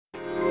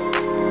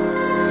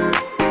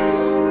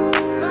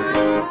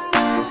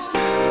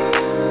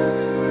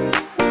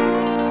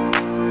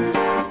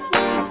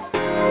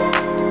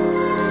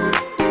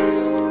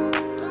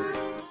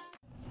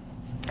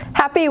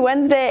Happy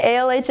Wednesday,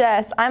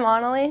 ALHS. I'm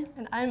Annalie.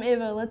 And I'm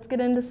Ava. Let's get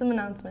into some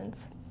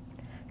announcements.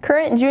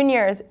 Current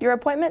juniors, your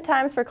appointment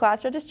times for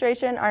class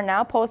registration are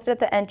now posted at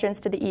the entrance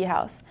to the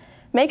e-house.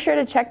 Make sure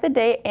to check the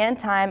date and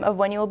time of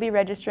when you will be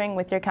registering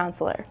with your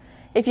counselor.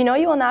 If you know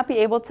you will not be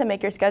able to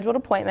make your scheduled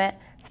appointment,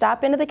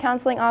 stop into the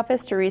counseling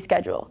office to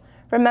reschedule.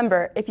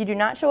 Remember, if you do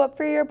not show up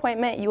for your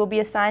appointment, you will be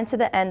assigned to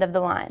the end of the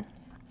line.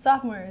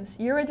 Sophomores,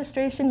 your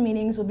registration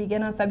meetings will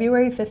begin on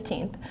February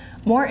 15th.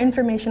 More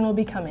information will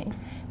be coming.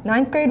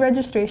 9th grade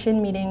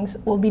registration meetings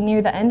will be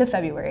near the end of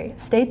February.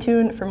 Stay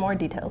tuned for more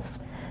details.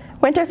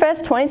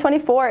 Winterfest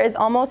 2024 is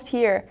almost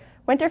here.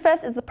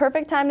 Winterfest is the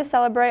perfect time to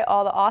celebrate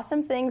all the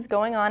awesome things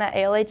going on at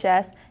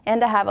ALHS and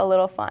to have a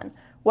little fun.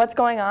 What's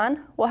going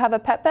on? We'll have a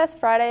Pet Fest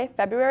Friday,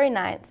 February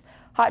 9th.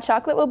 Hot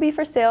chocolate will be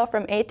for sale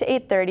from 8 to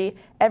 8:30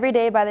 every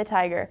day by the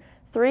Tiger,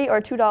 $3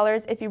 or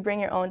 $2 if you bring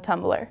your own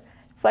tumbler.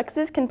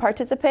 Flexes can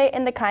participate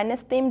in the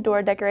kindness-themed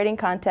door decorating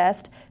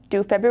contest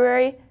due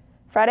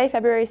Friday,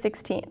 February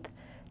 16th.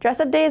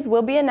 Dress-up days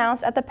will be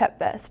announced at the Pep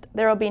Fest.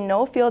 There will be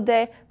no field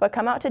day, but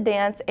come out to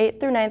dance 8th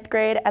through 9th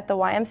grade at the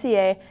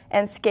YMCA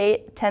and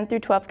skate 10th through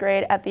 12th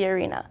grade at the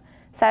arena.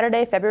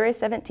 Saturday, February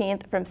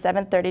 17th from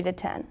 7:30 to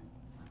 10.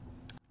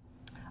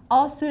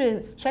 All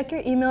students, check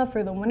your email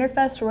for the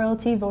Winterfest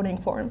royalty voting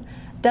form.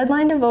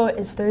 Deadline to vote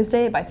is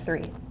Thursday by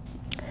 3.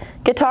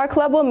 Guitar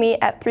Club will meet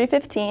at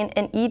 3:15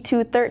 in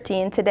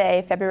E213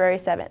 today, February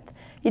 7th.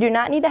 You do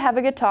not need to have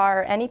a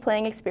guitar or any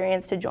playing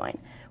experience to join.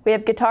 We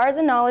have guitars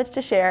and knowledge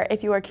to share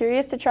if you are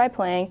curious to try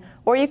playing,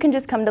 or you can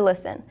just come to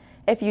listen.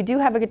 If you do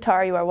have a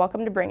guitar, you are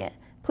welcome to bring it.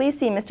 Please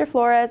see Mr.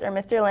 Flores or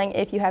Mr. Lang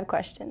if you have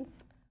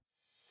questions.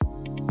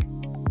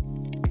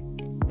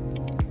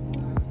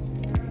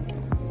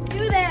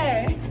 You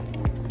there!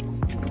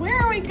 Where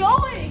are we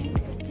going?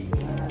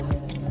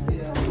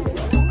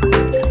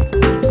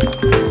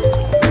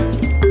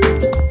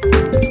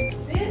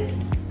 This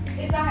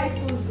is the high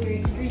school's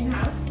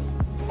greenhouse.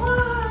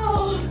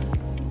 Wow!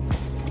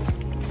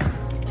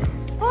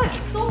 Oh,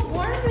 it's so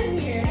warm in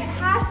here. It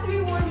has to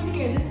be warm in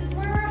here. This is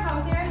where we're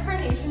housing our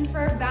carnations for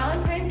our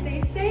Valentine's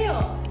Day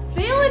sale.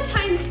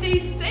 Valentine's Day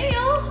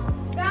sale?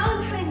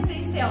 Valentine's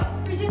Day sale.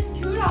 For just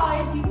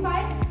 $2, you can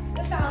buy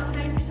a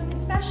Valentine for someone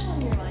special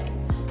in your life.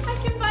 I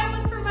can buy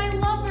one for my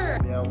lover.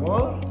 Yeah,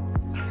 what?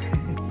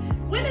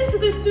 When is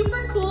this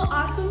super cool,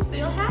 awesome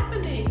sale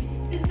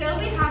happening? The sale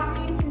will be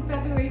happening from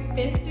February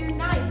 5th through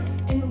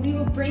 9th, and we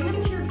will bring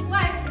them to your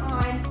flex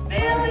on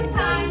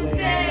Valentine's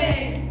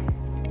Day.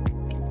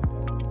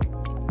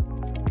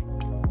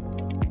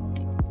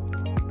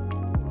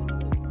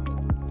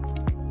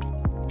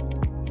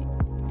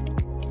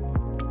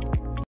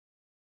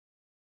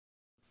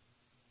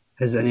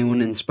 Has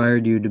anyone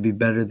inspired you to be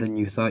better than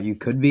you thought you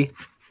could be?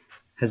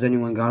 Has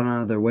anyone gone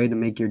out of their way to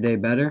make your day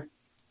better?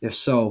 If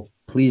so,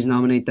 please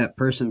nominate that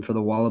person for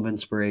the Wall of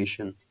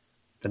Inspiration.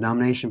 The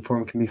nomination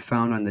form can be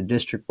found on the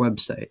district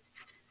website.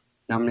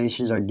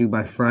 Nominations are due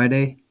by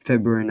Friday,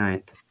 February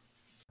 9th.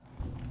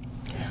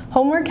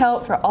 Homework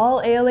help for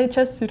all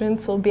ALHS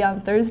students will be on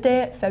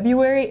Thursday,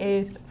 February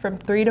 8th from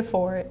 3 to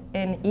 4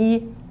 in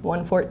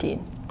E114.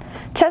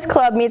 Chess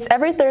Club meets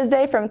every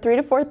Thursday from 3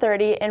 to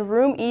 4:30 in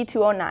room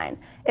E209.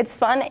 It's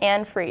fun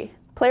and free.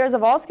 Players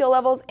of all skill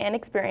levels and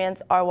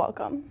experience are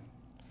welcome.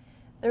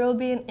 There will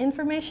be an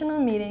informational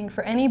meeting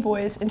for any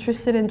boys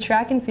interested in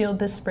track and field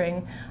this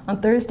spring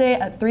on Thursday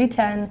at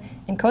 3:10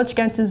 in Coach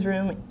Gentz's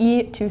room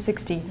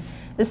E216.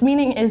 This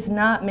meeting is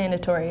not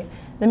mandatory.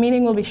 The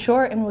meeting will be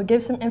short and will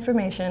give some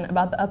information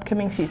about the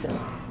upcoming season.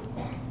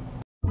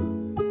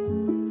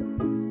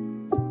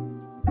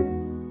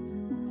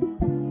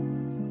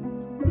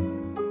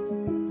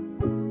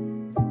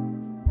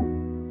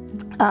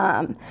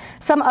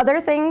 Some other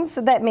things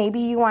that maybe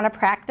you want to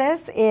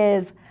practice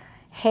is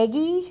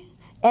Hygge,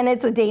 and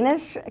it's a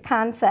Danish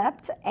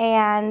concept,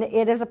 and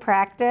it is a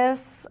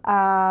practice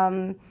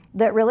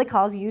that really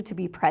calls you to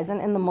be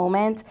present in the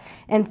moment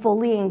and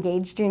fully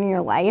engaged in your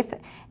life,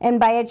 and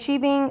by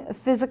achieving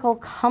physical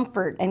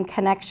comfort and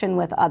connection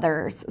with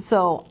others,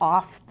 so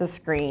off the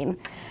screen.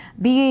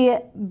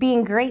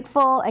 Being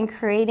grateful and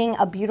creating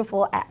a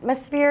beautiful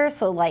atmosphere,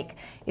 so like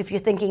if you're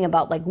thinking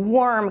about like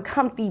warm,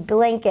 comfy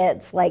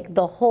blankets, like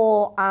the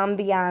whole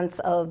ambiance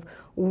of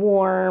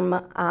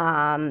warm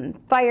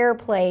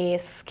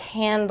fireplace,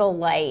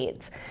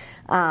 candlelight,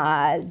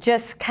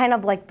 just kind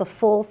of like the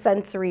full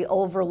sensory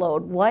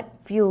overload. What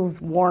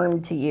feels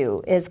warm to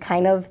you is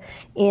kind of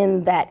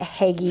in that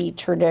Hygge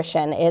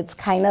tradition. It's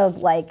kind of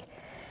like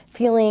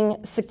feeling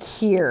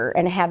secure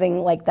and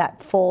having like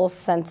that full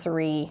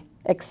sensory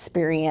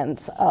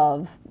experience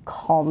of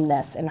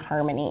calmness and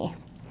harmony.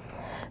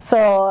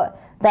 So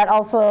that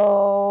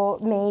also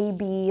may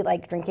be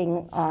like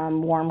drinking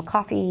warm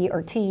coffee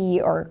or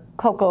tea or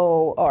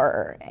cocoa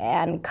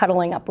and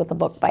cuddling up with a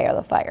book by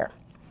the fire.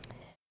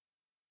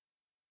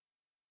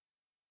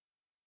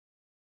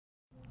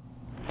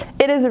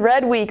 It is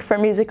Red Week for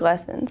music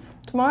lessons.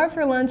 Tomorrow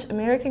for lunch,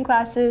 American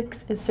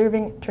Classics is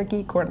serving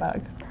turkey corn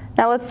dog.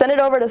 Now let's send it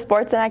over to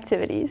sports and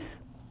activities.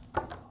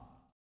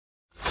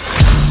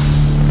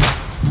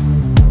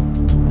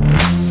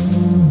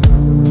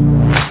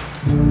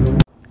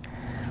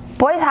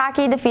 Boys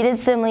hockey defeated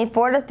Simley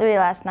 4-3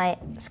 last night.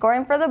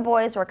 Scoring for the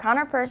boys were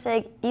Connor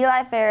Persig,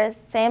 Eli Ferris,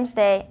 Sam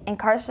Stay, and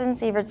Carson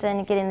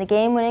Sievertson getting the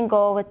game-winning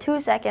goal with 2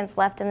 seconds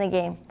left in the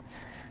game.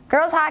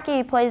 Girls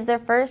hockey plays their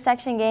first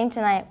section game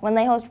tonight when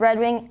they host Red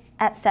Wing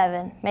at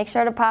 7. Make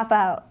sure to pop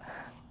out.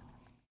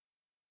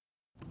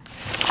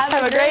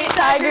 Have a great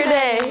Tiger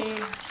Day.